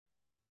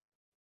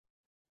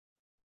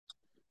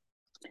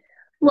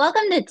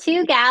Welcome to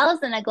Two Gals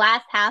and a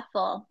Glass Half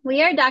Full.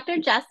 We are Dr.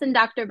 Jess and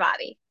Dr.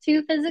 Bobby,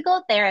 two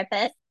physical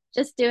therapists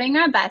just doing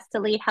our best to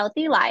lead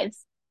healthy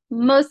lives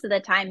most of the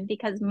time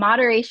because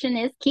moderation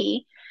is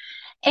key.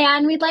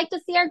 And we'd like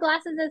to see our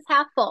glasses as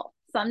half full.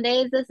 Some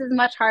days this is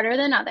much harder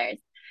than others.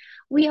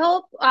 We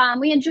hope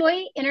we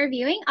enjoy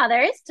interviewing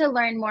others to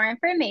learn more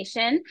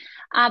information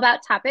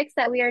about topics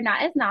that we are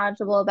not as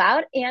knowledgeable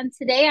about. And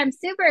today I'm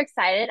super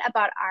excited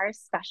about our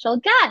special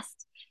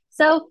guest.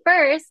 So,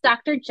 first,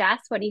 Dr. Jess,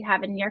 what do you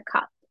have in your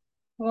cup?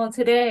 Well,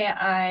 today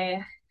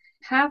I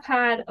have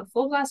had a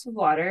full glass of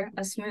water,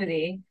 a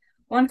smoothie,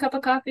 one cup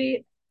of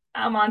coffee.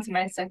 I'm on to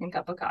my second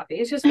cup of coffee.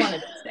 It's just one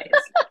of those days.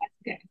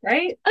 Okay,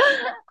 right?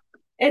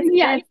 It's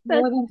Yes. it's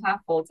more than half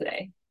full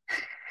today.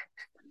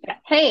 Yeah.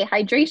 Hey,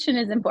 hydration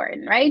is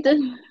important, right?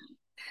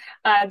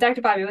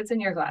 Dr. Bobby, what's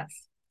in your glass?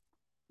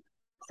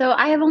 So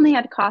I have only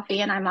had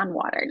coffee and I'm on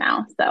water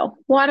now. So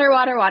water,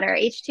 water, water,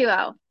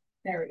 H2O.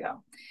 There we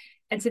go.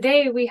 And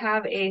today we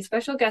have a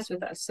special guest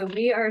with us. So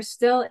we are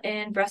still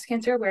in Breast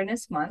Cancer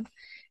Awareness Month.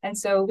 And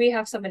so we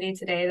have somebody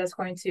today that's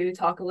going to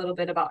talk a little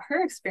bit about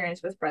her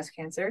experience with breast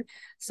cancer.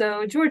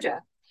 So,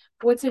 Georgia,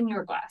 what's in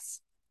your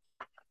glass?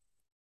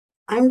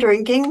 I'm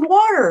drinking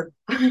water.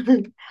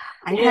 I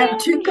had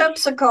two Yay.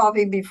 cups of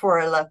coffee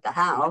before I left the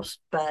house,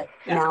 but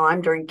Yeah. now I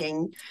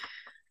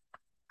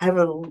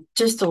have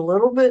just a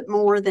little bit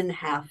more than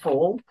half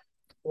full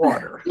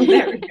water.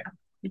 There we go.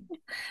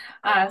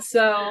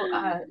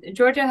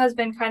 Georgia has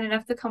been kind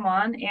enough to come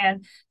on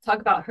and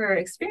talk about her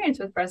experience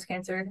with breast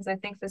cancer because I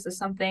think this is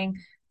something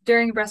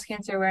during Breast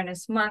Cancer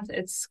Awareness Month.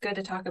 It's good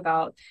to talk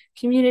about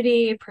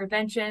community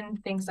prevention,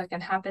 things that can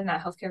happen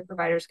that healthcare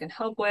providers can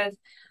help with.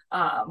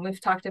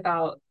 We've talked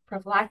about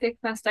prophylactic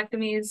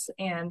mastectomies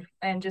and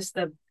just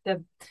the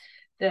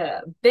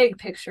big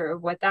picture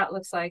of what that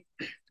looks like,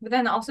 but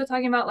then also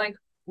talking about like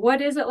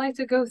what is it like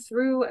to go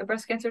through a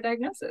breast cancer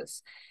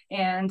diagnosis,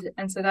 and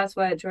so that's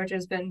what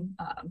Georgia's been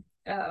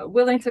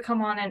willing to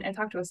come on and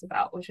talk to us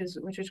about, which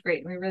is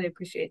great. We really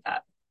appreciate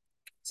that.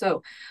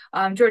 So,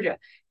 Georgia,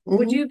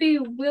 would you be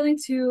willing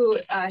to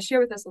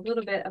share with us a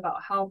little bit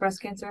about how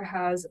breast cancer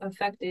has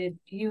affected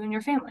you and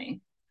your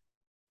family?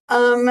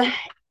 Um,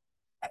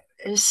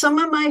 some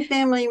of my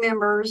family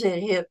members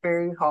it hit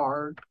very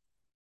hard.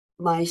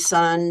 My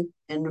son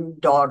and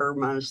daughter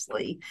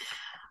mostly.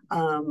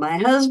 My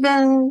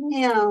husband,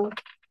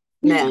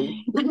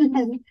 men.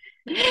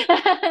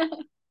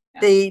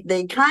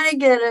 They kind of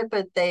get it,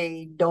 but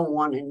they don't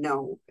want to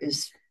know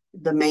is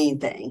the main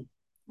thing.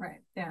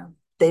 Right. Yeah.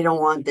 They don't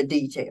want the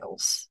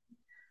details.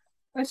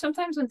 Or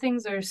sometimes when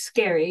things are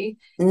scary,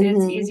 it's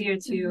Mm-hmm. easier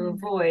to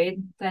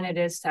avoid than it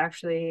is to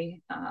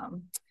actually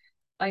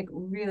like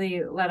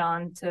really let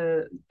on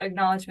to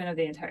acknowledgement of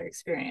the entire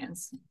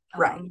experience.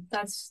 Right.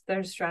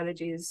 There's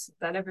strategies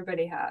that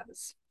everybody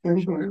has for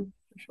Mm-hmm. sure,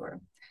 for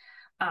sure.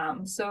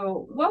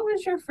 So what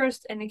was your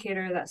first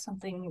indicator that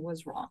something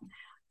was wrong?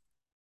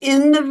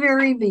 In the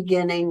very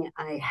beginning,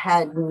 I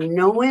had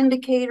no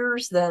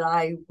indicators that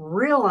I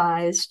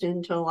realized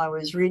until I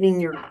was reading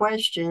your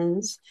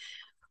questions.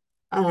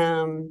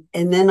 And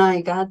then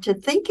I got to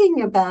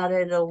thinking about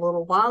it a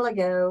little while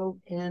ago.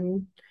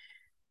 And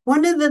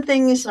one of the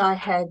things I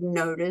had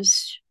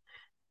noticed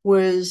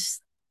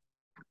was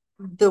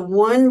the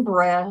one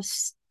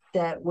breast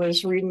that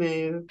was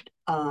removed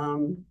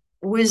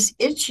was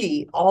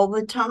itchy all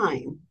the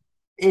time.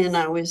 And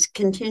I was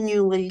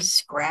continually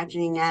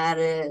scratching at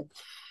it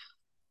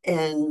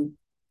and,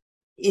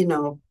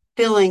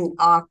 feeling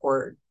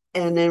awkward.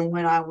 And then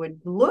when I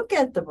would look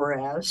at the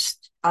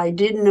breast, I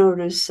did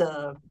notice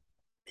a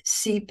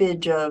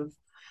seepage of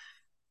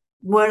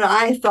what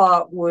I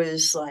thought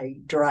was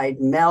like dried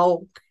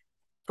milk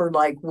for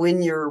like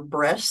when you're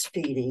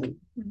breastfeeding.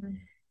 Mm-hmm.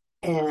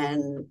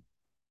 And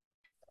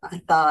I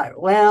thought,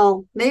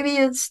 well, maybe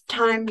it's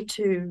time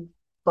to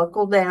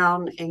buckle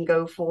down and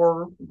go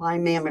for my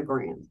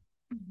mammogram,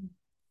 Mm-hmm.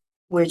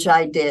 which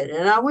I did.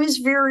 And I was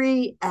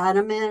very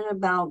adamant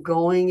about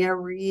going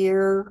every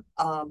year,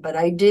 but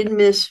I did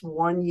miss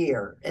 1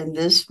 year. And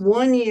this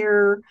 1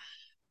 year,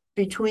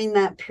 between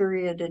that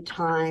period of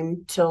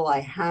time till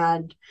I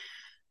had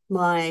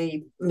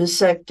my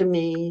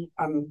mastectomy,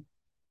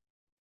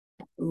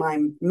 my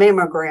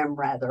mammogram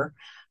rather,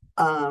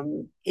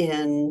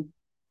 in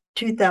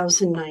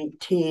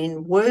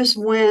 2019 was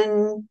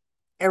when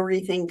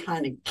everything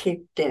kind of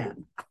kicked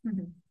in.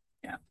 Mm-hmm.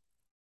 Yeah.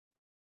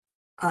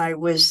 I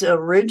was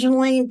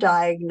originally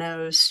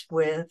diagnosed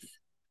with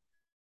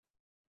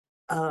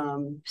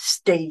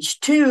stage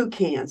 2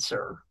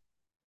 cancer,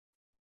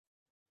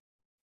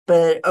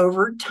 but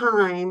over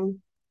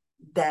time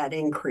that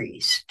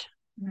increased.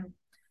 Mm-hmm.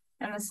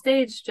 And the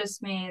stage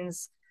just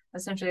means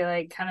essentially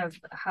like kind of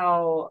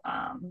how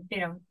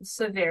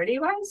severity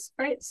wise,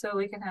 right? So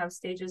we can have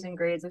stages and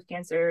grades of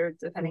cancer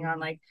depending on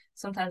like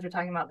sometimes we're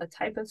talking about the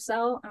type of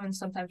cell and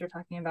sometimes we're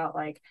talking about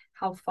like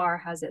how far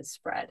has it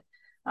spread.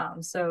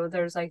 So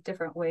there's like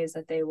different ways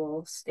that they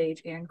will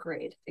stage and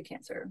grade the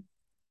cancer.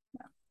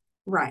 Yeah.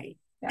 Right.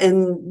 Yeah.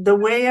 And the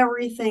way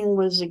everything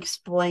was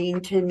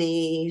explained to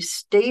me,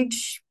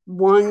 stage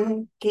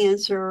 1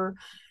 cancer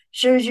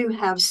shows you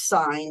have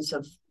signs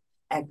of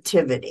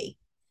activity.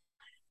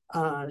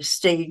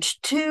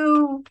 Stage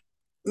 2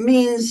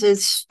 means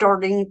it's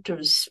starting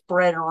to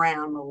spread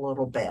around a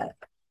little bit.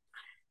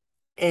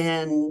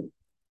 And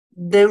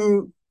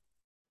then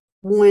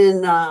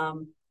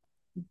when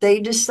they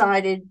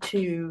decided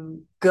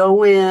to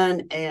go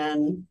in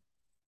and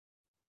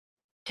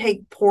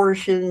take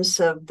portions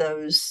of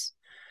those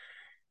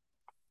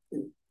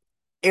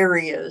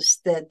areas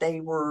that they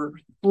were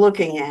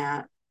looking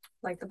at,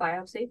 like the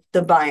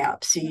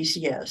biopsies,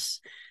 yes,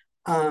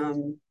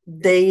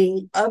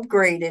 they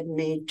upgraded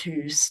me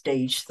to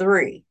stage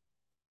 3,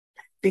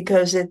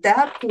 because at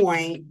that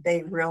point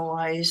they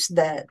realized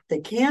that the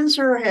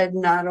cancer had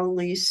not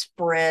only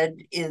spread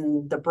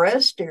in the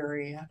breast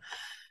area,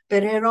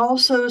 but had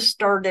also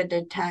started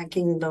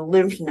attacking the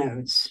lymph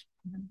nodes.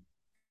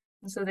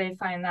 So they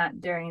find that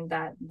during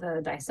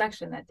the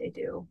dissection that they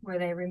do, where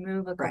they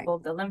remove a couple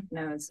of the lymph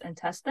nodes and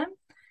test them.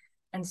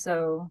 And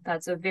so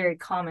that's a very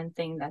common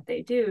thing that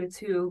they do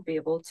to be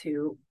able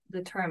to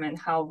determine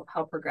how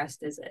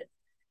progressed is it.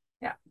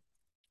 Yeah.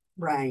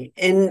 Right.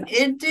 And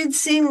it did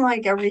seem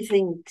like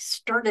everything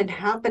started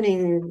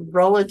happening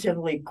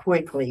relatively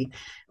quickly.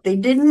 They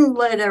didn't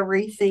let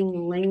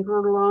everything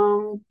linger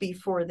long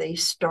before they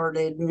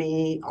started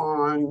me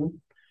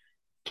on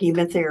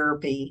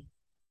chemotherapy.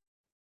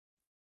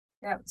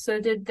 Yeah. So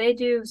did they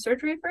do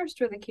surgery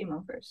first or the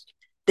chemo first?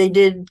 They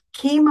did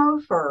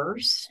chemo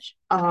first.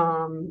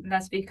 And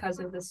that's because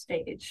of the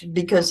stage.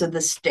 Because of the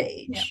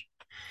stage.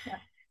 Yeah.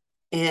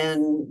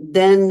 And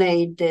then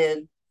they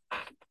did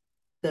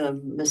the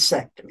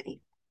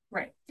mastectomy.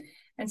 Right.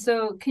 And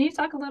so can you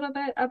talk a little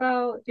bit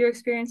about your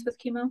experience with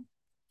chemo?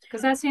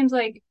 Because that seems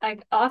like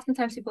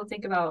oftentimes people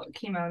think about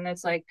chemo and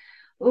it's like,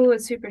 oh,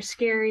 it's super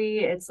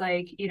scary. It's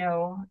like,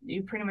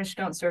 you pretty much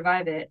don't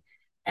survive it.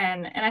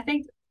 And I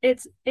think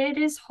it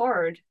is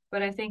hard,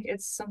 but I think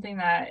it's something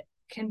that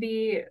can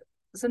be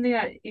something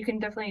that you can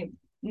definitely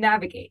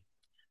navigate.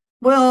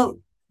 Well,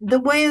 the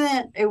way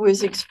that it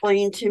was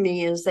explained to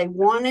me is they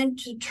wanted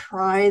to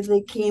try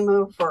the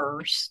chemo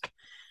first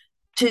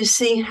to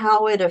see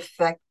how it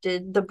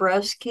affected the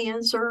breast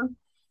cancer,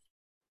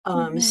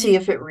 see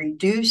if it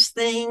reduced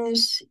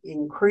things,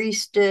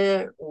 increased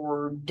it,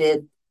 or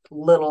did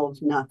little of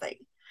nothing.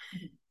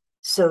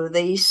 So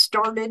they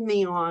started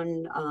me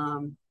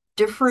on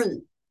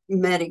different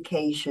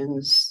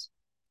medications,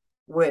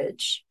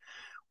 which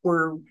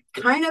were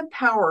kind of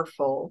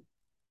powerful.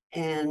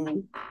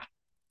 And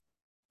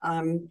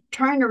I'm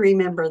trying to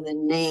remember the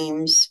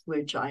names,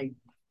 which I'm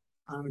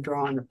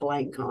drawing a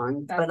blank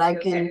on, but I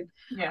can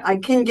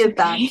get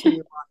back to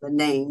you on the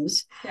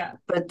names. Yeah.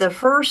 But the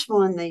first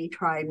one they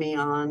tried me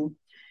on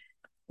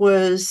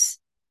was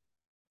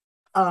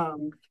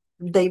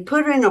they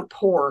put in a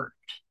port,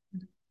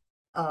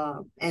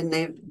 and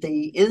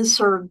they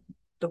insert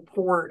the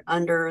port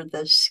under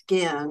the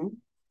skin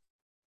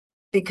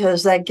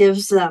because that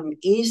gives them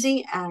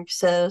easy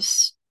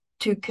access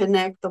to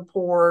connect the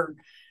port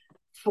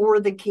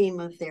for the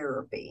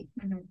chemotherapy.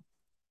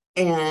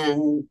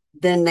 And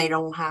then they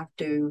don't have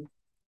to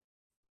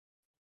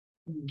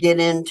get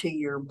into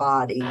your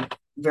body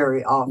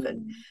very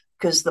often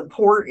because the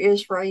port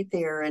is right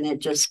there and it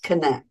just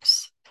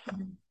connects.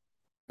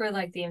 For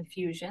like the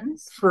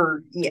infusions?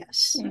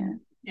 Yes. Yeah.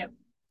 Yep.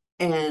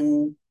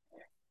 And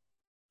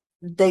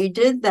they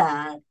did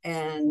that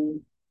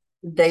and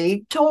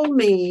they told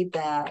me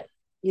that,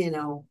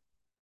 the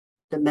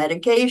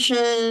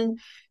medication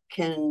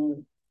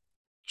can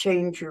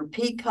change your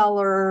pea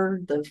color,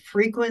 the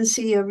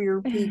frequency of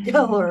your pea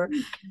color,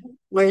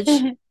 which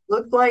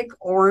looked like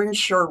orange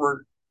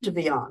sherbet, to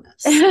be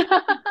honest.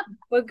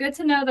 Well, good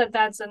to know that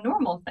that's a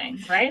normal thing,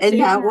 right? And so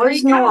that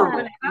was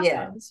normal.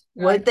 Yeah.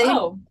 What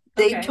like,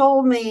 they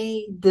told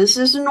me, this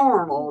is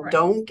normal. Right.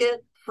 Don't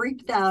get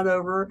freaked out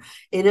over.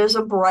 It is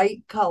a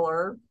bright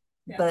color,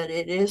 but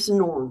it is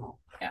normal.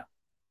 Yeah.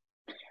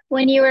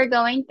 When you were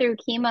going through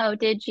chemo,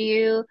 did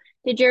you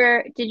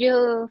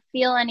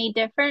feel any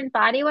different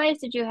body wise?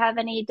 Did you have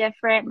any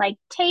different like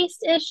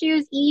taste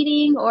issues,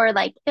 eating, or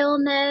like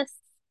illness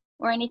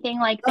or anything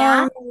like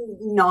that?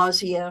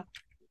 Nausea,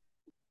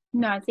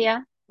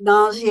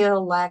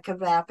 lack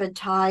of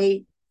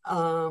appetite.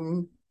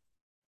 I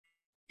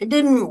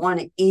didn't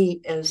want to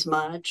eat as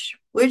much,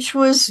 which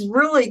was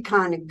really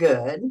kind of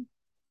good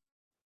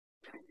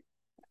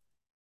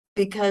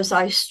because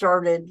I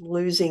started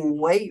losing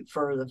weight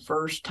for the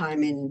first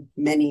time in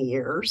many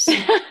years.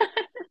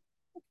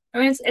 I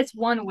mean, it's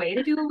one way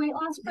to do a weight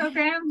loss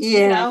program.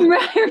 Yeah.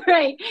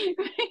 Right.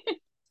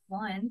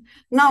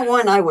 Not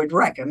one I would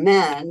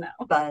recommend,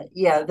 but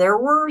yeah, there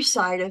were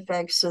side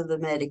effects of the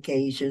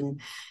medication.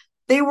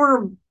 They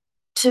were,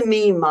 to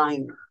me,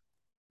 minor.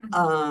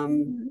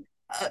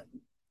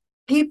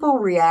 People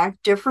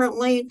react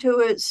differently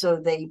to it, so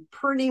they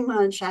pretty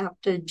much have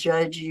to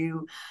judge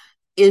you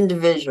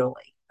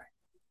individually.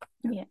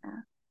 Yeah.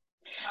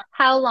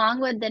 How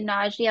long would the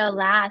nausea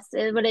last?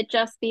 Would it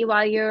just be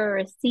while you're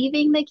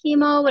receiving the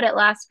chemo? Would it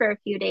last for a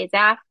few days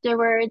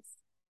afterwards?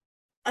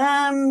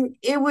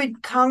 It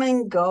would come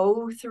and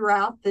go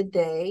throughout the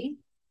day.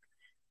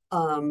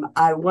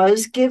 I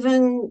was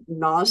given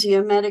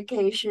nausea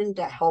medication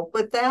to help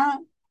with that,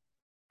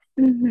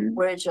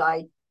 which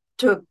I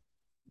took,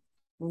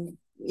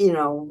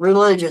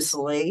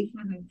 religiously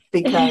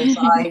because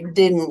I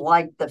didn't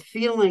like the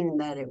feeling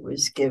that it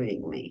was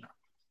giving me.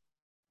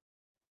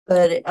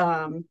 But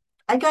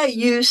I got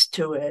used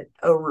to it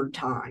over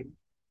time.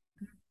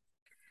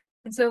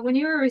 And so when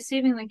you were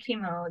receiving the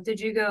chemo, did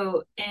you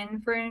go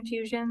in for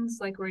infusions,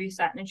 like where you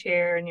sat in a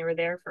chair and you were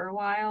there for a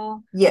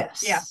while?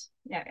 Yes. Yeah.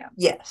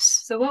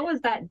 Yes. So what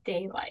was that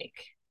day like?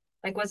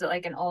 Like, was it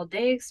like an all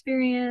day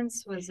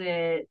experience? Was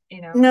it,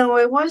 No,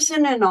 it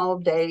wasn't an all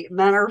day.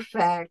 Matter of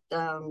fact,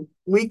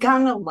 we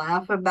kind of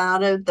laugh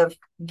about it. The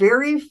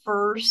very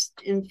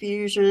first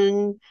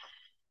infusion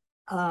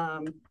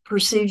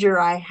procedure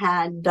I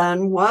had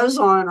done was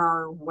on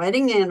our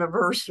wedding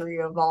anniversary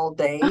of all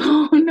days.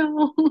 Oh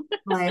no.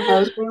 My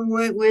husband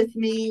went with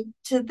me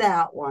to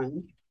that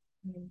one.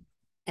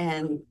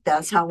 And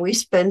that's how we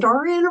spent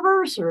our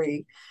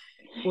anniversary,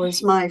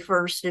 was my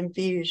first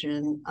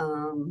infusion.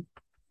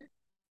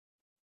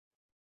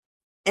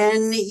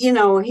 And,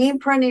 he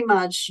pretty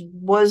much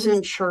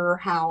wasn't sure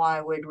how I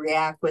would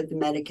react with the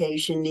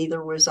medication.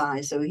 Neither was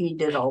I. So he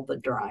did all the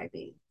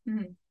driving.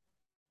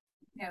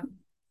 Yeah.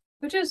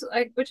 Which is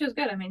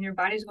good. I mean, your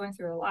body's going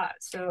through a lot.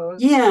 So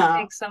yeah,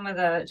 take some of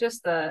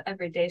the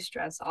everyday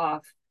stress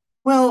off.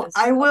 Well,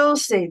 I will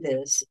say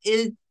this.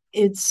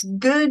 It's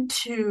good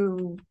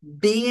to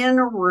be in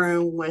a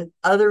room with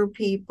other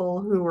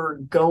people who are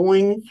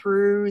going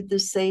through the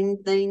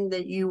same thing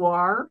that you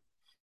are.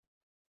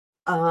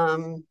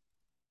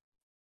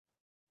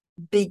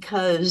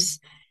 Because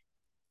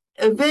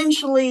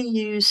eventually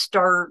you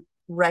start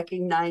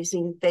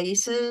recognizing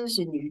faces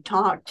and you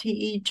talk to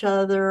each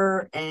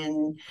other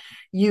and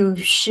you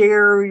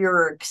share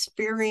your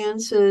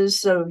experiences.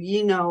 So,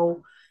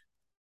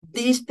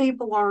 these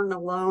people aren't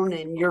alone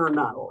and you're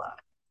not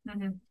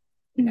alone.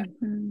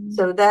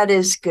 So that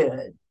is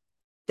good,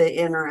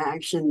 the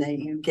interaction that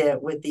you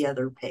get with the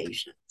other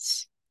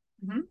patients.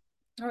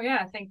 Oh yeah,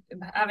 I think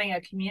having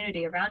a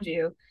community around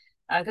you,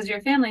 because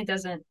your family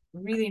doesn't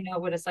really know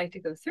what it's like to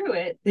go through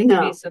it. They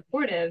can be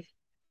supportive,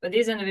 but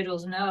these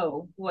individuals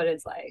know what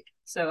it's like.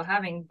 So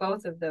having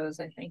both of those,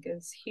 I think,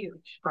 is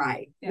huge.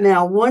 Right. Yeah.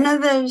 Now, one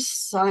of those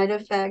side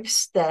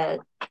effects that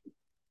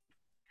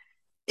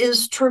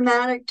is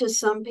traumatic to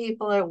some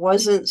people, it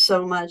wasn't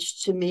so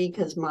much to me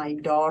because my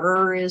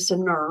daughter is a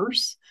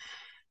nurse.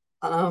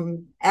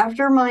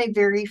 After my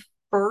very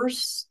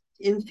first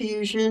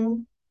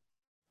infusion,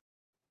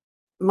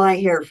 my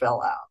hair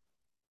fell out.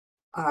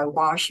 I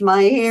washed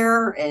my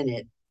hair and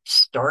it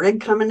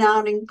started coming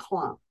out in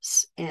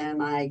clumps.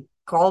 And I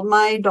called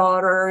my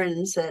daughter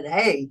and said,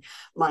 "Hey,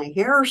 my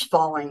hair's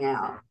falling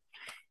out."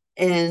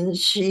 And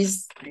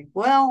she's like,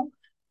 "Well,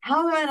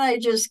 how about I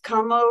just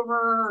come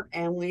over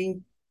and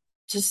we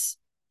just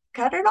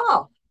cut it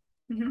off?"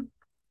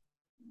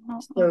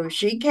 So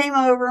she came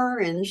over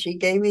and she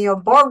gave me a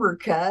barber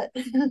cut.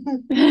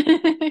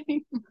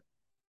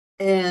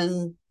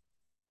 And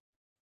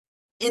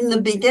in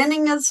the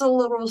beginning, it's a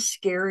little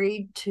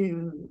scary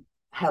to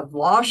have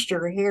lost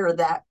your hair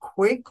that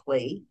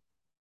quickly.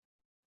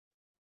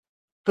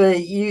 But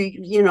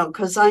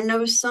because I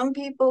know some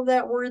people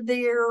that were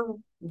there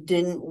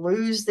didn't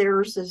lose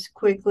theirs as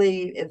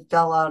quickly. It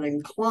fell out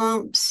in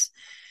clumps,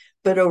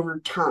 but over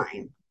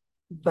time.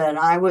 But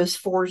I was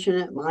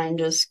fortunate. Mine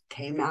just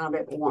came out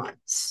at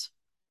once.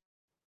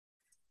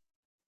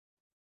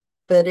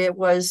 But it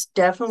was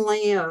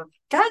definitely a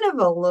kind of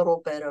a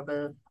little bit of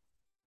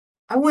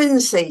I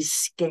wouldn't say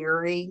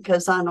scary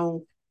because I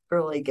don't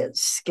really get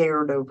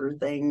scared over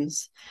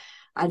things.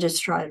 I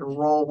just try to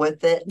roll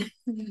with it.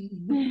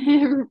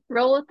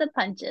 Roll with the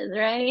punches,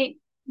 right?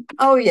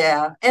 Oh,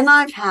 yeah. And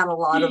I've had a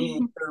lot of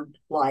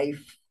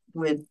life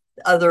with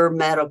other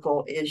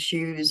medical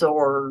issues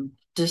or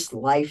just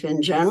life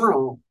in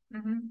general.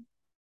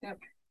 Yep.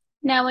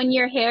 Now, when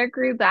your hair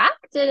grew back,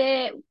 did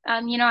it,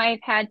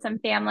 I've had some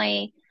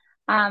family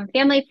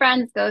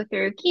friends go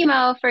through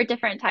chemo for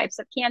different types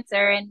of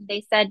cancer, and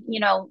they said,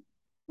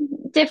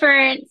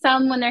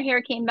 some when their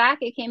hair came back,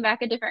 it came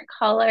back a different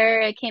color,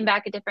 it came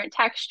back a different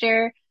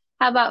texture.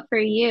 How about for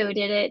you?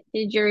 Did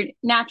your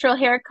natural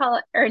hair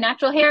color or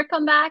natural hair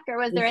come back, or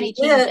was there any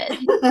changes?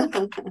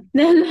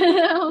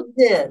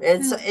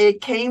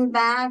 It came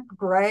back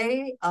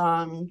gray.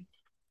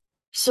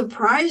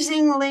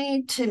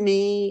 Surprisingly to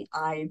me,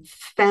 I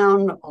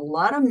found a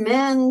lot of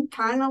men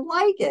kind of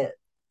like it.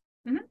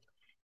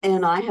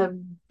 And I have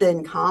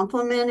been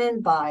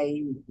complimented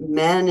by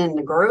men in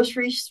the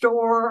grocery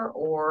store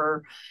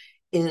or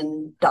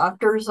in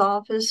doctor's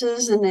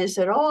offices, and they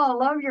said, "Oh, I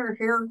love your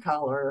hair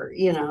color,"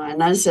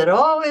 and I said,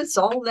 "Oh, it's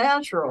all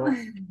natural."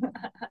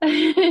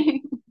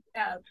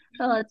 Yeah.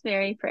 Well, it's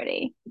very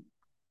pretty.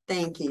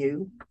 Thank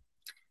you.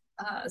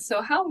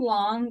 So how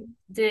long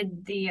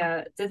did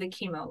the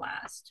chemo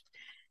last?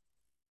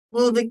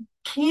 Well, the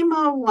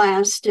chemo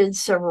lasted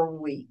several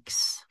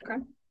weeks.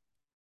 Okay.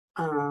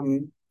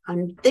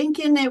 I'm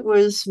thinking it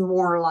was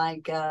more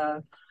like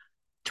a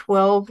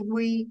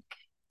 12-week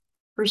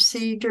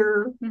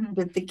procedure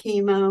with the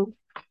chemo.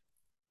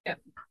 Yep.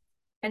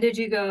 And did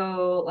you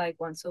go like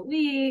once a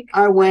week?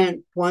 I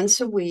went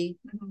once a week.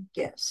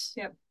 Yes.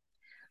 Yep.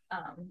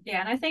 Yeah,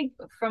 and I think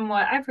from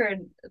what I've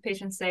heard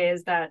patients say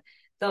is that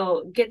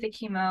they'll get the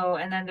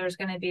chemo and then there's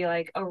going to be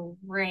like a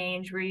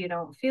range where you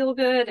don't feel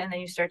good and then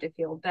you start to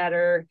feel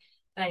better.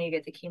 Then you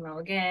get the chemo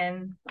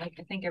again. Like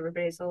I think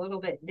everybody's a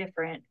little bit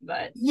different,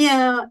 but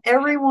yeah,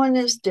 everyone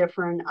is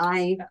different.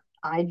 I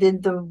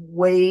did the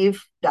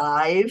wave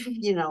dive.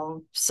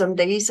 Some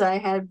days I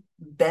had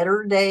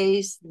better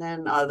days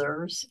than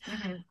others.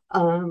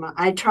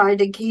 I tried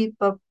to keep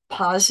a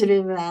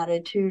positive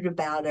attitude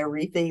about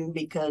everything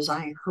because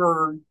I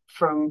heard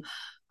from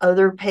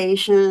other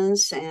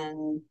patients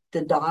and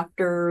the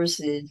doctors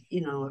that,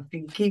 if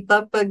you keep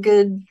up a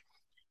good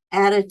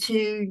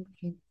attitude,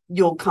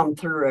 you'll come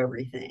through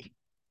everything.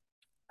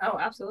 Oh,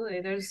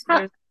 absolutely. There's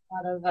a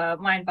lot of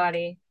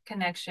mind-body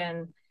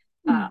connection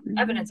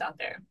evidence out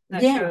there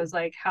that shows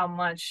like how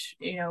much,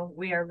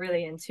 we are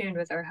really in tune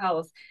with our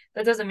health.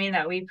 That doesn't mean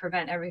that we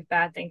prevent every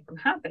bad thing from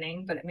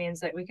happening, but it means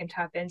that we can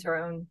tap into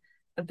our own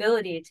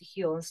ability to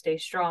heal and stay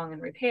strong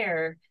and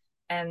repair.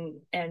 And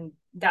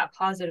that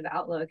positive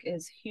outlook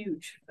is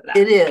huge for that.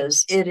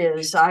 It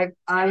is.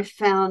 I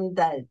found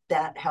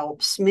that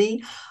helps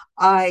me.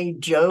 I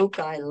joke,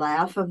 I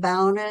laugh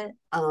about it.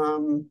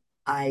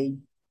 I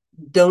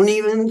don't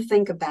even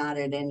think about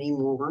it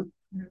anymore.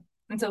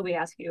 Until we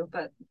ask you,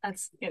 but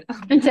that's, I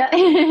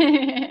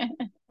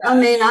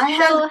mean,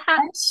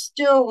 I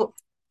still,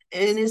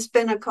 and it's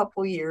been a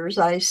couple years,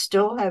 I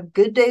still have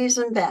good days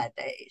and bad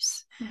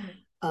days.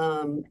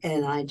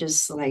 And I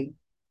just like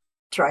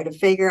try to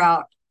figure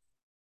out,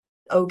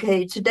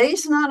 okay,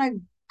 today's not a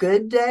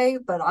good day,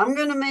 but I'm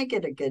going to make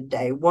it a good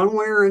day one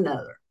way or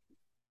another.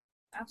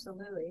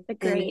 Absolutely. A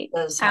great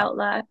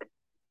outlook.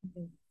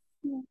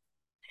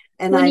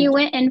 And when you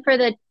went in for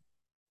the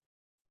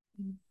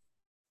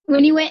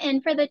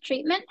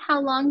treatment,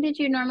 how long did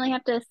you normally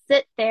have to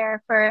sit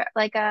there for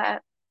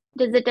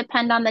does it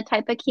depend on the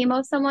type of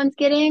chemo someone's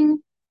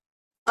getting?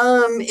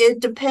 It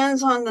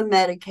depends on the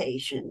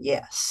medication,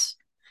 yes.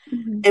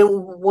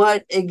 And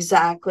what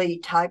exactly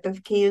type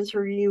of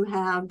cancer you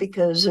have,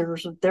 because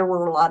there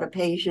were a lot of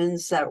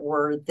patients that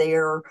were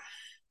there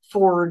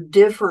for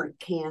different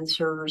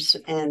cancers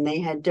and they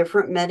had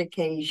different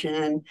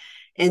medication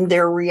and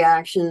their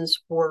reactions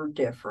were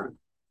different.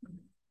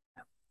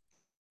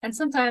 And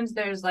sometimes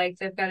there's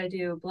they've got to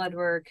do blood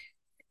work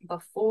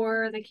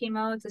before the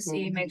chemo to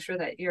see, make sure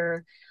that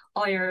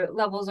all your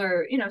levels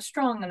are,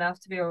 strong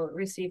enough to be able to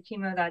receive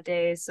chemo that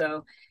day.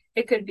 So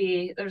it could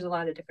be, there's a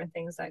lot of different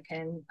things that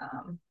can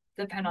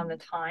depend on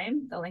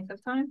the length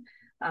of time.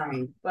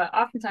 But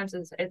oftentimes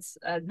it's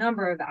a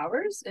number of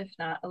hours, if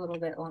not a little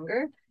bit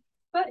longer.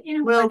 But,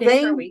 a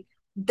day per week.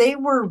 They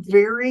were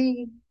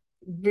very,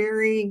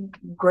 very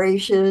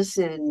gracious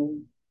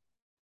in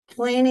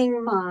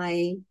planning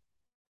my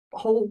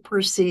whole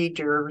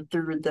procedure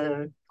through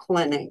the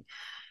clinic.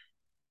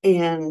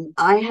 And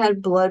I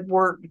had blood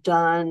work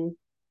done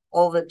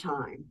all the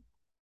time.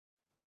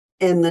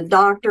 And the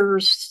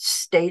doctors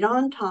stayed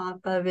on top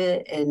of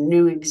it and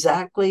knew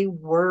exactly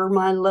where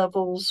my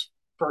levels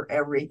for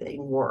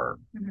everything were.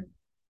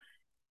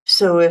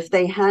 So if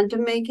they had to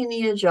make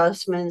any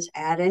adjustments,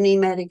 add any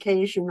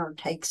medication or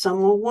take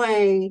some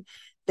away,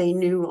 they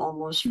knew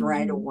almost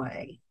right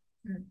away.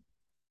 And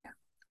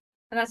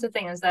that's the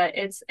thing, is that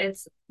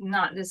it's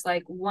not this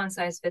one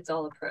size fits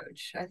all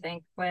approach. I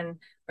think when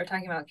we're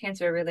talking about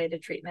cancer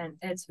related treatment,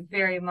 it's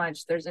very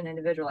much there's an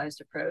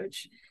individualized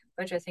approach,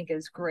 which I think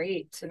is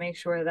great to make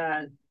sure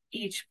that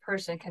each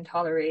person can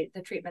tolerate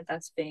the treatment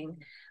that's being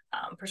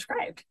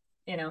prescribed,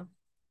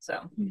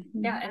 So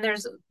yeah, and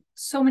there's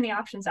so many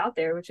options out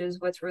there, which is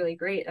what's really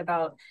great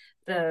about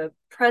the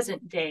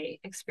present day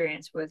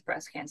experience with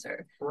breast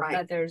cancer,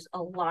 that there's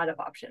a lot of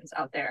options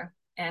out there,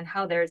 and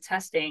how they're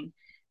testing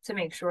to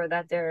make sure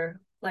that they're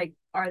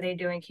are they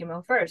doing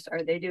chemo first?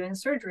 Are they doing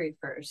surgery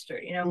first? Or,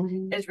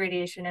 is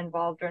radiation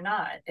involved or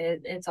not?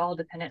 It's all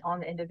dependent on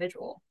the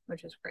individual,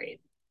 which is great.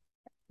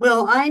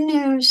 Well, I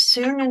knew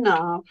soon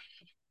enough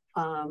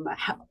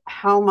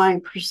how my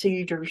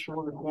procedures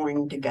were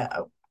going to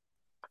go.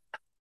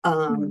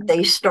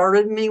 They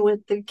started me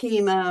with the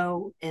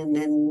chemo, and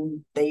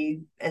then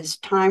as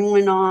time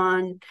went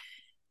on,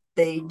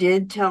 they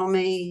did tell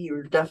me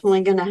you're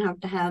definitely going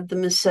to have the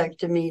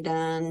mastectomy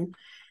done.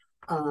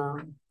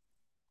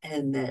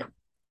 And that,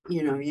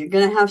 you're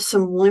going to have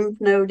some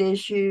lymph node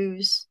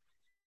issues,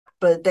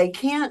 but they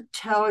can't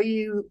tell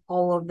you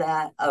all of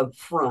that up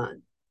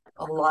front.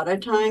 A lot of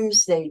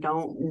times they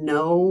don't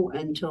know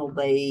until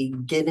they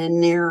get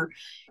in there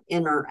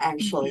and are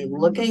actually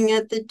looking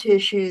at the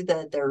tissue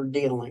that they're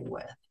dealing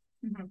with.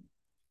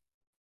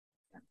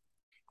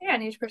 Yeah,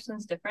 and each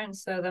person's different.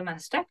 So the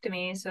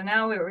mastectomy, so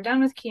now we were done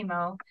with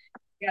chemo,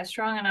 we got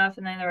strong enough,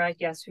 and then they're like,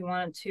 yes, we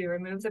want to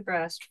remove the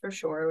breast for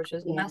sure, which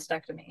is the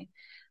mastectomy.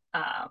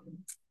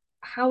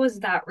 How was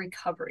that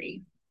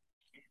recovery?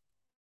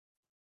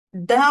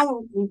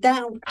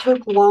 that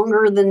took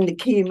longer than the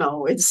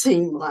chemo, it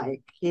seemed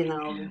like.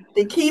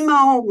 The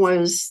chemo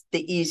was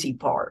the easy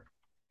part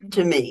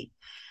to me.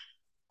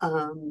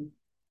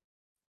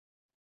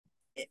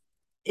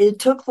 It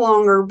took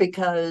longer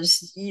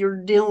because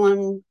you're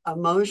dealing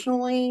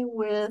emotionally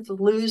with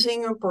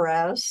losing a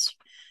breast,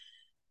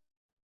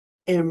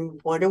 and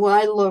what do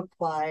I look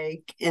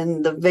like,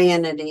 and the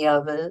vanity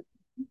of it.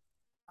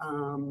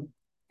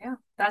 Yeah,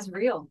 that's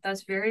real.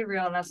 That's very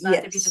real, and that's not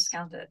to be Yes.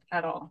 discounted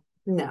at all.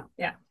 No.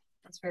 Yeah,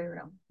 that's very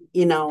real.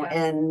 Yeah.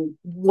 And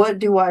what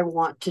do I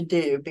want to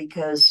do?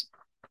 Because,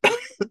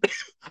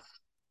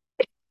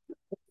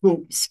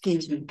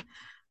 excuse me,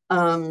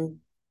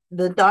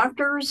 the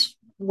doctors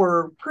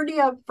were pretty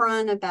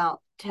upfront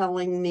about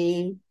telling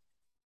me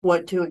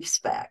what to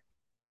expect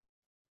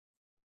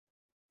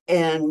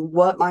and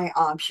what my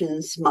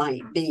options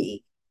might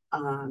be.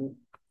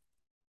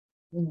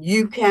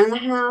 You can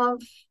have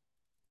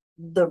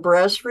the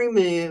breast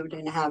removed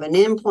and have an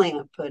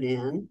implant put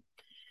in.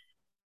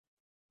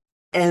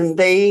 And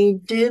they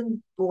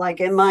did,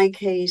 like in my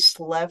case,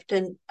 left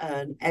an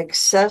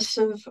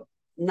excessive,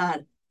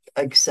 not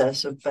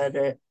excessive, but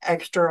an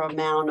extra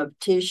amount of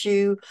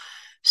tissue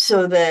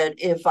so that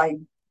if I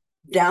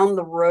down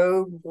the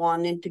road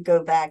wanted to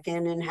go back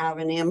in and have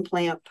an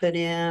implant put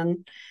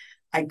in,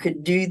 I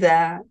could do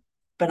that,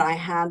 but I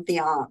had the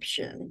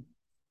option.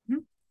 Mm-hmm.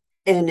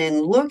 And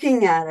in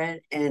looking at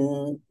it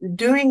and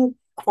doing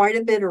quite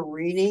a bit of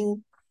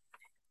reading,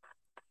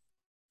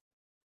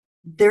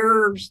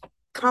 there's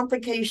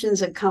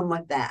complications that come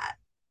with that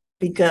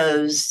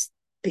because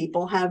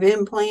people have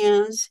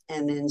implants,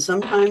 and then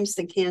sometimes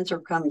the cancer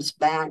comes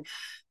back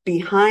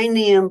behind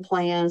the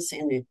implants,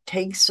 and it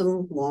takes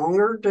them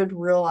longer to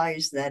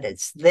realize that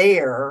it's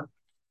there.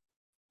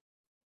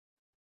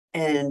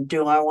 And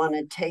do I want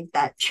to take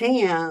that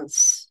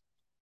chance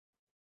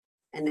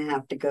and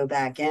have to go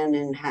back in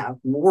and have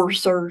more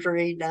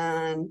surgery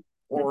done?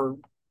 Or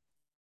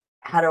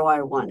how do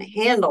I want to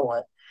handle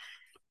it?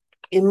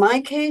 In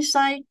my case,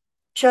 I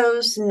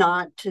chose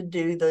not to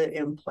do the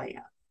implant.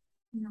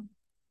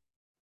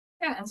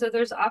 Yeah, and so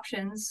there's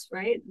options,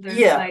 right? There's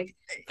like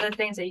the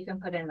things that you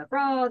can put in the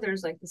bra,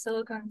 there's like the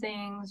silicone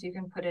things, you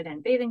can put it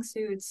in bathing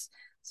suits.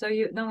 So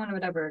no one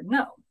would ever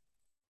know,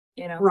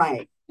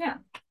 Right. Yeah.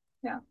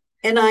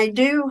 And I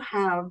do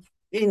have,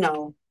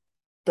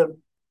 the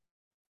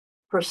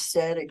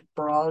prosthetic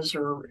bras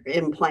or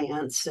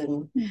implants,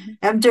 and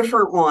have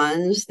different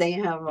ones. They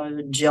have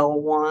a gel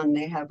one,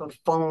 they have a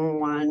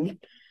foam one.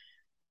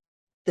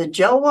 The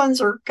gel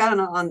ones are kind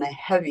of on the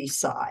heavy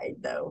side,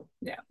 though.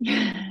 Yeah.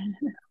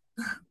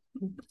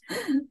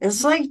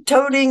 It's like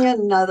toting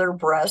another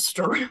breast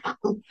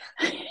around.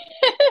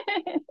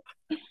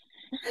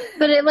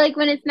 But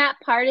when it's not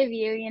part of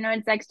you,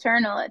 it's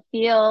external. It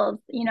feels,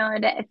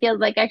 it feels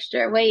like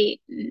extra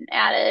weight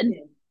added.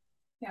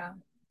 Yeah.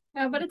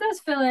 Yeah, but it does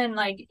fill in,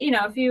 like,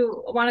 if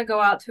you want to go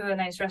out to a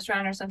nice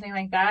restaurant or something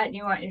like that and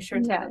you want your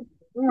shirt to look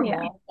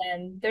normal,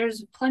 then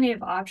there's plenty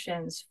of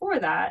options for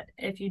that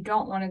if you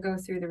don't want to go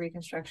through the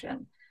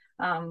reconstruction,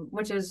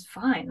 which is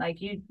fine. Like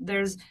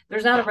there's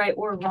not a right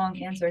or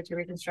wrong answer to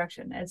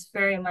reconstruction. It's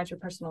very much a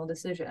personal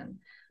decision.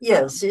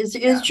 Yes,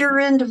 it's your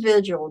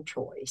individual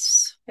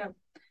choice. Yep.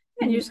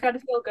 And you just got to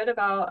feel good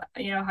about,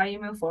 how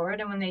you move forward.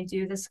 And when they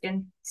do the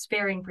skin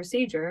sparing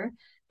procedure,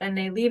 then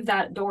they leave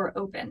that door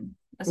open.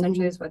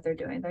 Essentially is what they're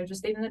doing. They're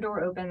just leaving the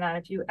door open that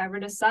if you ever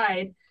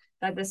decide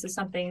that this is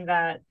something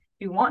that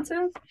you want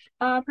to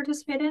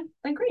participate in,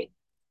 then great.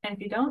 And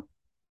if you don't,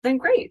 then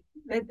great.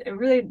 It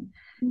really,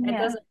 it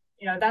doesn't,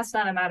 that's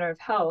not a matter of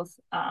health,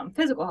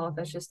 physical health.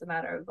 That's just a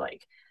matter of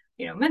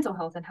mental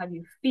health and how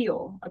you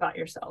feel about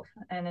yourself.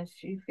 And if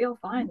you feel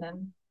fine,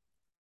 then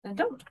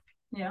don't,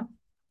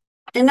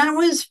 And I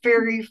was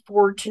very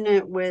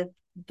fortunate with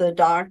the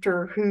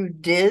doctor who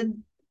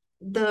did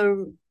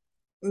the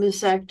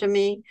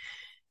mastectomy.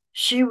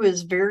 She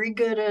was very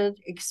good at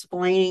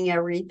explaining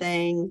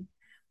everything.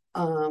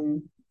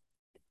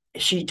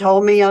 She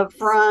told me up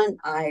front,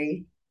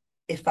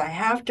 if I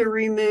have to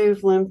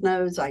remove lymph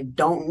nodes, I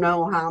don't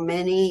know how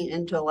many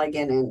until I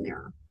get in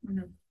there.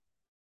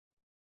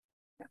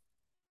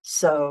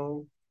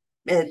 So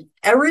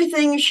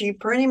everything she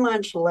pretty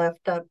much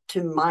left up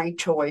to my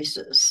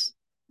choices.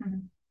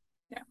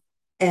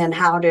 And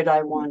how did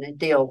I want to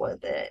deal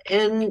with it?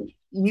 And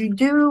you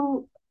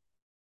do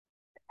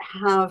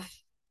have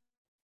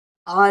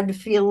odd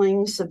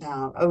feelings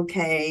about,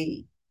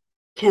 okay,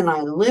 can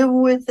I live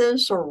with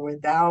this or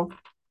without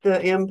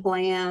the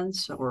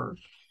implants, or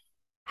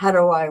how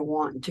do I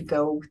want to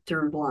go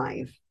through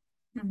life?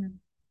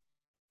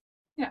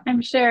 Yeah,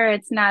 I'm sure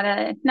it's not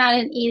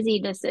an easy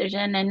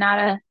decision, and not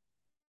a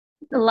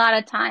lot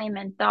of time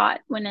and thought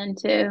went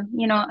into,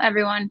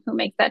 everyone who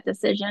makes that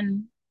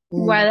decision,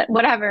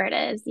 whatever it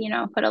is,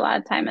 put a lot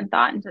of time and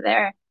thought into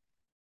there.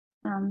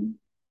 I'm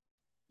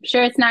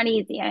sure it's not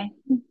easy.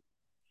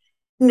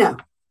 No,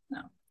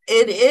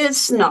 it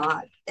is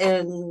not.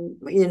 And,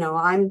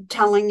 I'm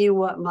telling you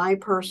what my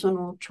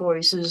personal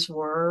choices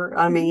were.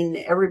 I mean,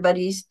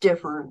 everybody's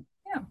different.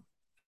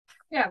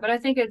 Yeah, but I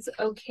think it's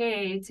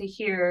okay to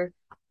hear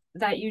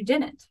that you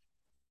didn't,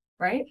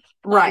 right?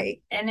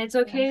 Right. And it's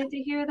okay to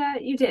hear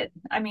that you did.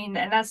 I mean,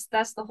 and that's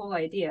the whole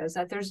idea, is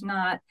that there's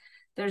not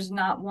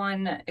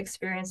one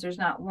experience, there's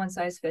not one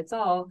size fits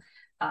all.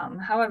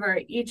 However,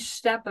 each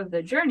step of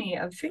the journey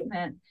of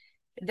treatment,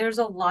 there's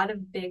a lot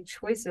of big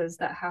choices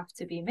that have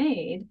to be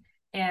made.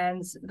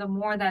 And the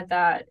more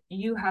that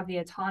you have the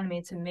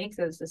autonomy to make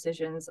those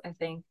decisions, I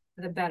think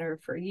the better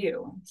for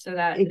you, so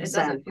that it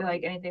doesn't feel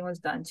like anything was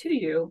done to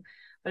you,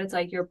 but it's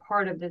like you're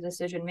part of the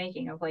decision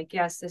making of like,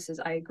 yes,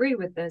 I agree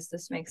with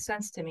this makes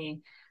sense to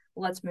me,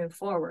 let's move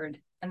forward.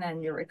 And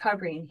then your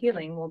recovery and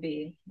healing will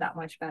be that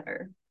much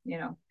better, you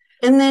know.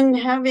 And then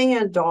having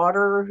a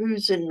daughter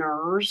who's a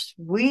nurse,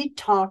 we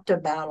talked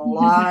about a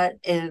lot,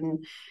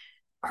 and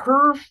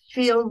her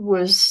field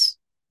was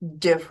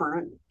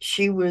different.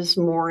 She was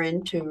more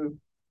into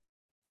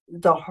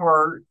the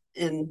heart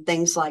and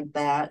things like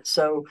that.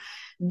 So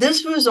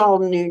this was all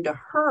new to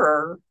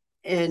her.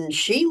 And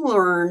she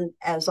learned,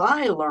 as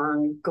I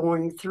learned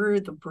going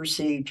through the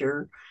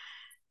procedure,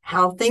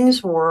 how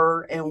things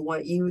were and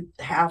what you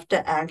have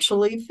to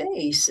actually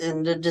face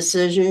and the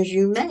decisions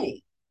you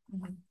make.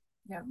 Mm-hmm.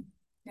 Yeah.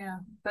 Yeah.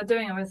 But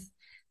doing it with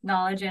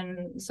knowledge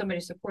and somebody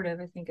supportive,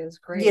 I think, is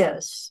great.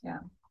 Yes. Yeah.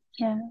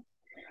 Yeah.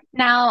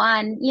 Now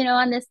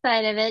on this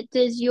side of it,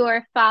 does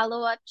your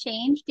follow-up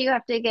change? Do you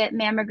have to get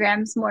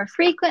mammograms more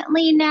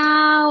frequently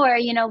now? Or,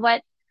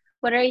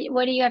 what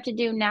do you have to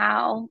do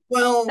now?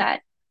 Well,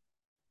 That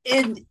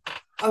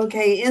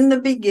okay, in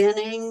the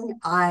beginning,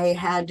 I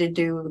had to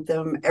do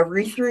them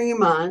every 3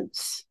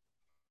 months.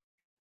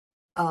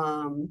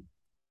 And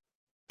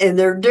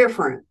they're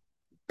different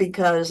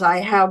because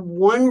I have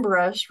one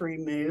breast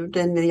removed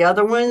and the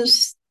other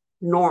one's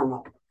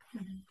normal.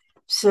 Mm-hmm.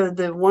 So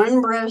the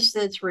one breast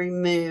that's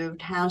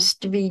removed has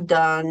to be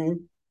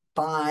done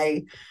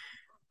by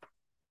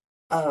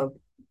a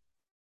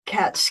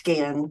CAT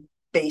scan,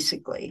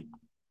 basically.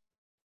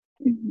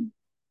 Mm-hmm.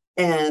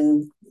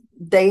 And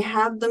they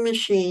have the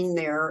machine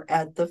there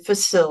at the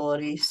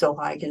facility, so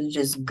I can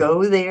just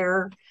go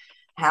there,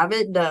 have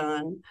it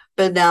done.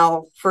 But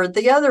now for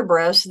the other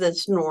breast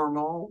that's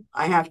normal,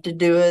 I have to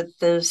do it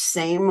the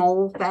same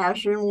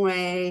old-fashioned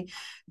way.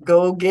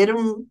 Go get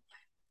them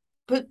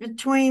put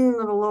between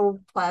the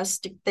little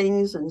plastic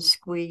things and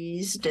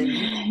squeezed, and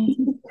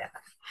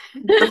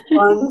the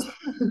fun.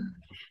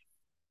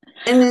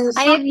 And then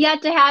I have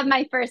yet to have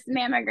my first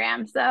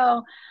mammogram,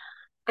 so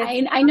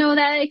I know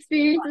that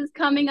experience is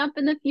coming up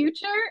in the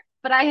future,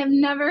 but I have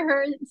never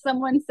heard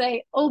someone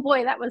say, "Oh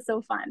boy, that was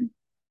so fun."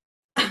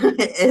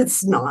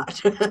 It's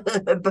not,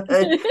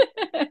 but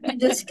you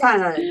just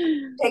kind of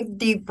take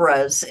deep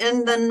breaths,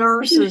 and the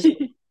nurses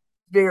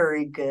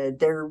very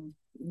good.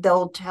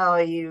 They'll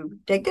tell you,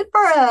 take a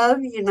breath,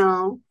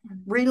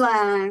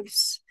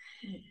 relax.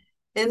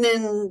 And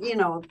then,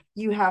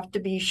 you have to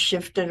be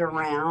shifted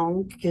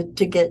around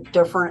to get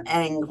different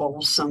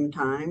angles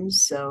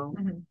sometimes. So,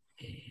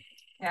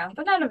 yeah,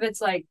 but none of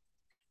it's like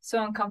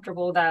so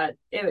uncomfortable that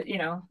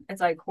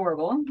it's like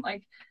horrible.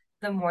 Like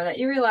the more that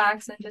you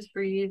relax and just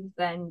breathe,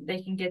 then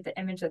they can get the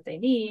image that they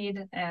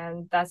need.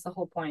 And that's the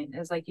whole point,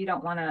 is like, you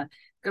don't want to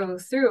go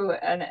through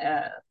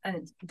a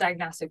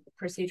diagnostic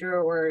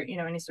procedure or,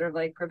 any sort of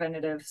like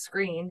preventative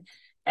screen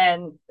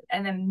and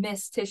then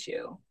miss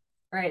tissue.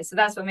 Right. So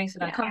that's what makes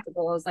it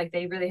uncomfortable, is like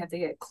they really have to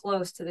get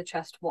close to the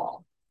chest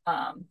wall.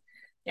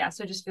 Yeah.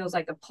 So it just feels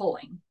like a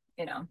pulling,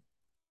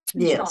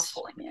 yes.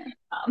 Pulling.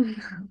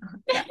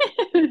 Yeah.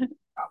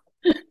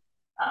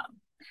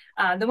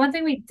 The one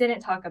thing we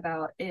didn't talk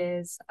about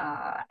is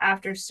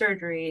after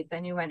surgery,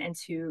 then you went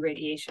into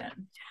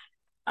radiation.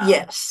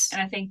 Yes.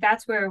 And I think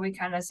that's where we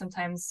kind of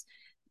sometimes,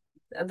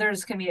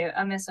 there's can be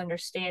a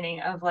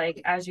misunderstanding of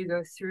like, as you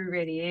go through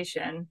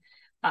radiation,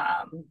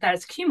 that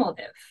it's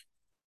cumulative.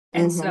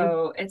 And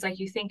so it's like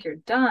you think you're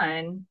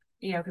done,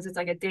 because it's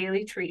like a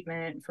daily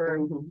treatment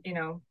for,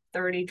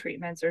 30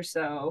 treatments or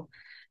so.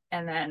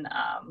 And then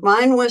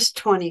mine was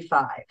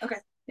 25. Okay.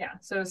 Yeah.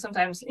 So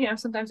sometimes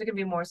it can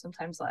be more,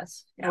 sometimes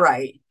less. Yeah.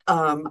 Right.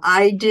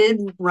 I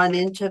did run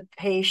into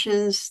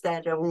patients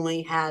that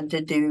only had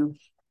to do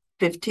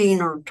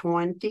 15 or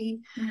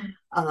 20.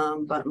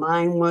 But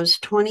mine was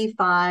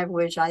 25,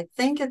 which I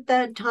think at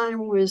that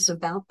time was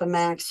about the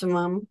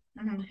maximum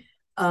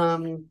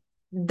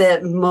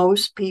that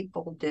most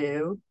people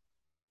do.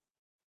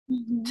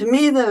 To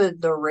me,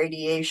 the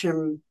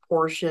radiation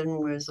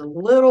portion was a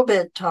little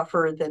bit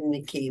tougher than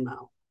the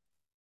chemo.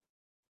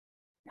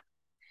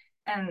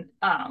 And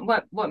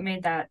what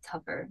made that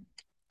tougher?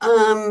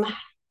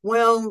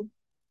 Well,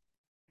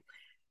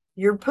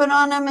 you're put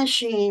on a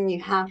machine,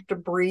 you have to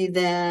breathe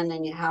in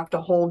and you have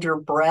to hold your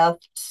breath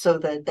so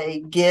that they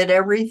get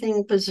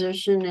everything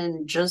positioned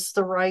in just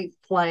the right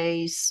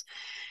place.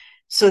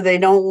 So they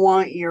don't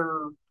want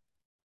your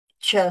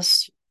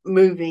chest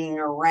moving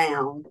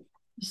around.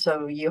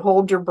 So you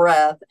hold your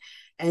breath,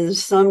 and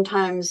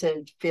sometimes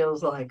it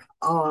feels like,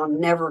 oh,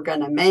 I'm never going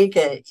to make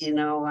it.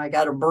 I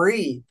got to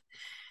breathe.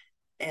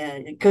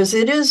 And because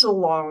it is a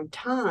long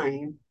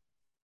time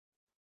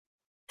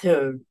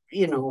to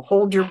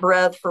hold your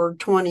breath for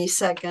 20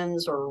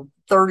 seconds or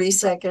 30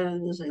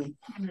 seconds. And,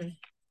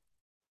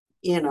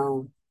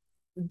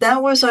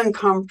 that was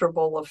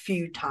uncomfortable a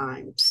few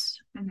times.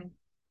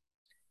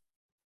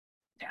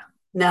 Yeah.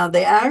 Now,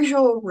 the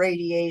actual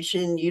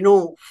radiation, you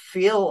don't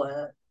feel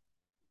it.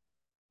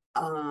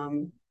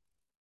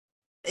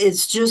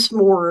 It's just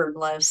more or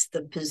less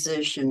the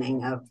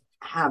positioning of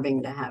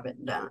having to have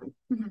it done.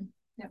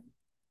 Yeah.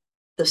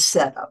 The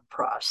setup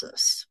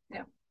process.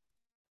 Yeah.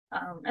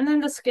 And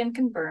then the skin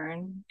can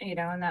burn,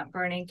 and that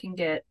burning can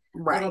get a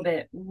little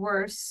bit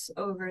worse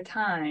over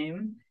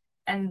time,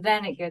 and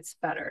then it gets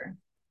better.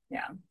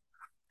 Yeah.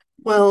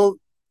 Well,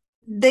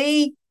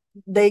 they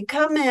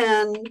come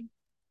in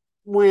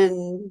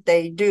when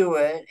they do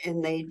it,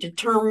 and they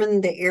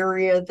determine the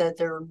area that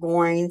they're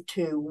going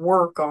to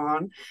work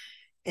on,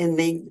 and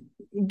they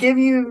give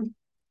you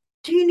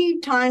teeny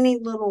tiny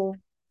little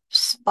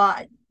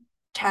spot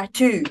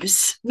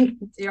tattoos.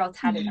 You're all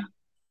tatted up.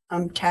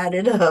 I'm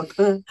tatted up.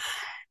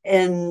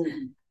 And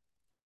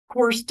of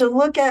course, to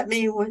look at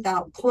me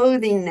without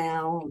clothing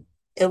now,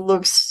 it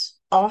looks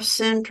off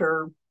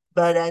center,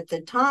 but at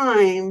the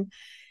time,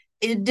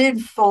 it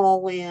did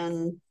fall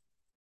in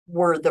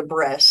where the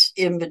breasts,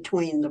 in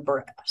between the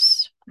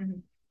breasts.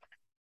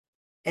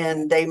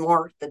 And they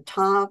marked the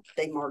top,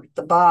 they marked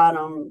the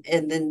bottom,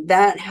 and then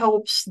that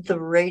helps the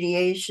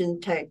radiation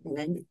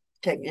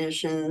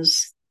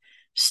technicians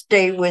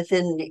stay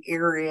within the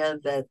area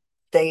that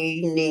they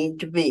need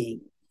to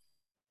be,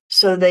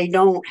 so they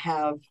don't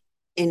have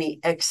any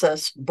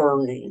excess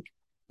burning.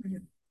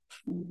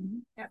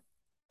 Yeah.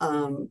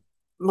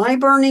 My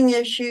burning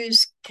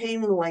issues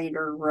came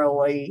later,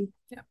 really.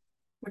 Yeah,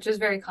 which is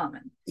very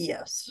common.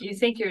 Yes. You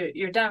think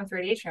you're done with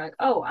radiation, you're like,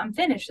 oh, I'm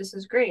finished, this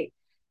is great.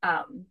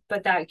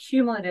 But that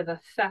cumulative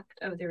effect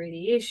of the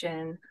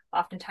radiation,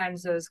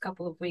 oftentimes those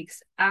couple of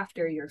weeks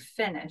after you're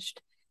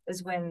finished,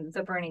 is when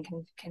the burning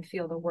can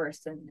feel the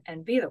worst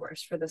and be the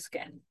worst for the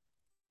skin.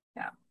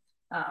 Yeah.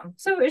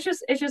 So it's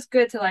just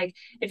good to, like,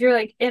 if you're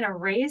like in a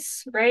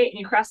race, right, and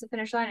you cross the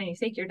finish line and you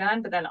think you're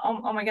done, but then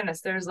oh my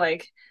goodness, there's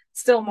like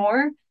still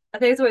more. I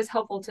think it's always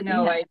helpful to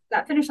know like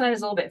that finish line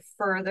is a little bit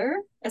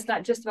further. It's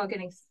not just about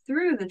getting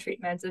through the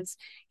treatments, it's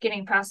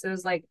getting past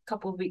those like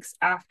couple of weeks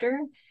after,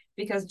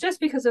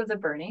 because of the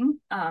burning,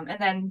 and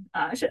then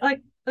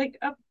like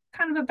a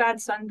kind of a bad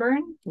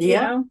sunburn.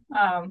 So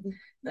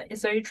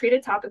you treat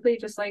it topically,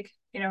 just like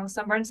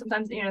sunburn.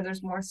 Sometimes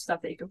there's more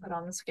stuff that you can put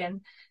on the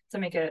skin to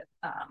make it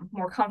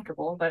more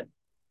comfortable, but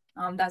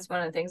that's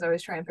one of the things I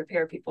always try and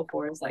prepare people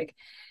for, is like,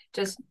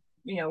 just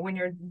when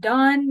you're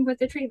done with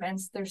the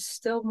treatments, there's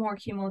still more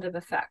cumulative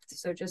effect,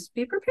 so just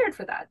be prepared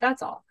for that.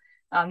 That's all.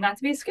 Not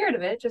to be scared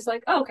of it, just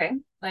like, oh, okay,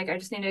 like I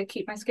just need to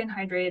keep my skin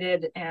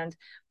hydrated and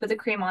put the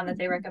cream on that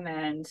they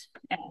recommend,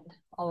 and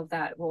all of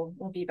that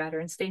will be better,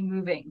 and stay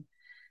moving,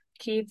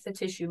 keep the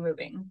tissue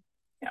moving.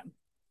 Yeah.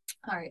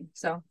 All right.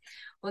 So,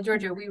 well,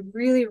 Georgia, we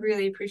really,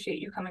 really appreciate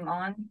you coming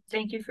on.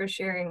 Thank you for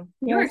sharing.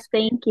 Yes,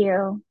 thank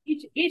you.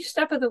 Each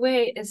step of the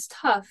way is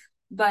tough,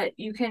 but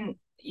you can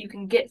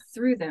get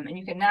through them and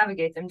you can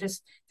navigate them.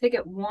 Just take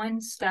it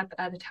one step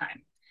at a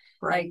time.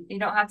 Right. Like, you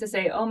don't have to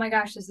say, oh my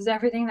gosh, this is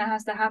everything that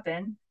has to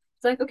happen.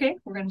 It's like, okay,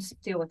 we're going to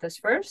deal with this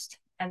first,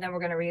 and then we're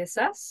going to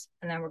reassess,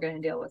 and then we're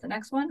going to deal with the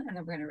next one, and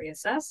then we're going to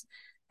reassess,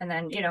 and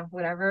then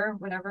whatever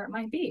it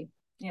might be.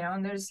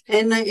 And there's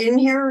in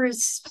here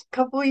is a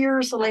couple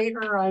years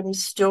later, I'm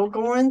still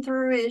going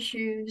through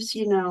issues,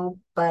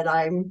 but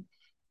I'm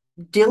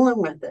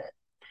dealing with it.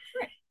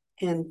 Right.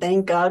 And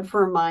thank God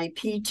for my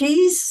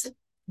PTs.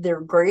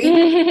 They're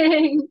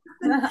great.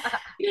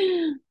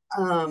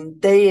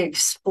 They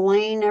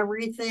explain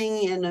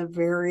everything in a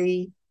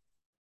very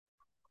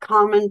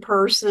common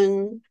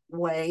person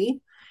way,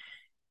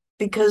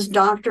 because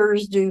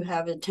doctors do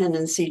have a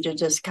tendency to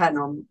just kind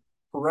of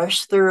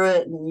rush through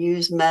it and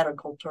use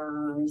medical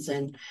terms,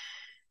 and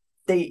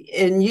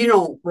you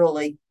don't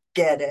really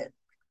get it.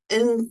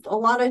 And a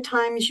lot of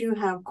times you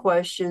have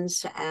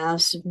questions to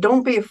ask.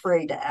 Don't be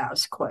afraid to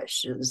ask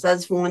questions.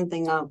 That's one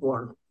thing I've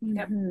learned.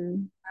 Yep.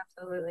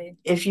 Absolutely.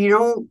 If you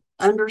don't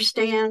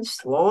understand,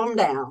 slow them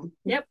down.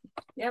 Yep.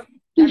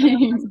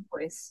 Everyone has a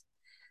voice.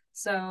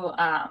 So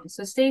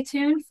stay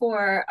tuned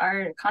for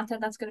our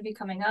content that's going to be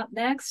coming up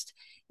next,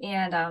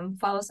 and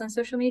follow us on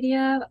social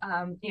media.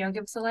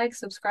 Give us a like,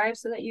 subscribe,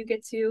 so that you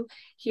get to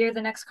hear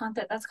the next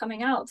content that's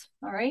coming out.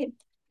 All right.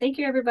 Thank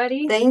you,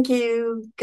 everybody. Thank you.